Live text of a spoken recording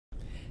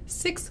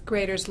Sixth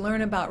graders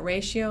learn about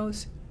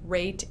ratios,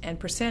 rate, and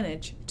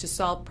percentage to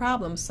solve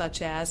problems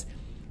such as,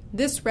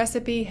 this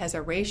recipe has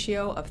a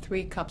ratio of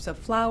 3 cups of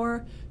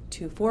flour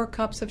to 4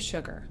 cups of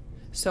sugar.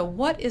 So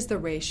what is the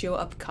ratio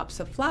of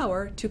cups of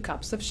flour to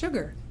cups of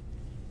sugar?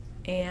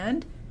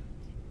 And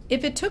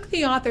if it took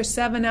the author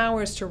 7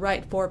 hours to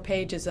write 4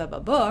 pages of a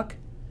book,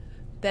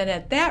 then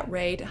at that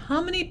rate,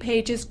 how many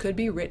pages could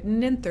be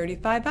written in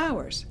 35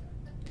 hours?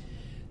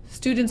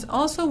 Students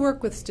also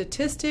work with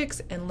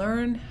statistics and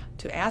learn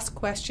to ask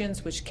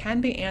questions which can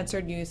be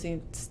answered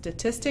using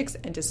statistics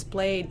and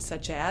displayed,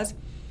 such as,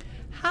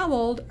 how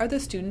old are the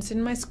students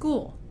in my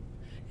school?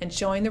 And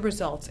showing the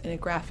results in a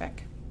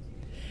graphic.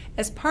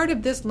 As part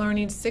of this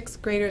learning,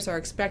 6th graders are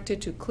expected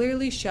to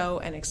clearly show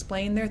and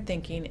explain their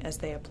thinking as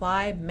they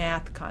apply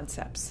math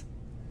concepts.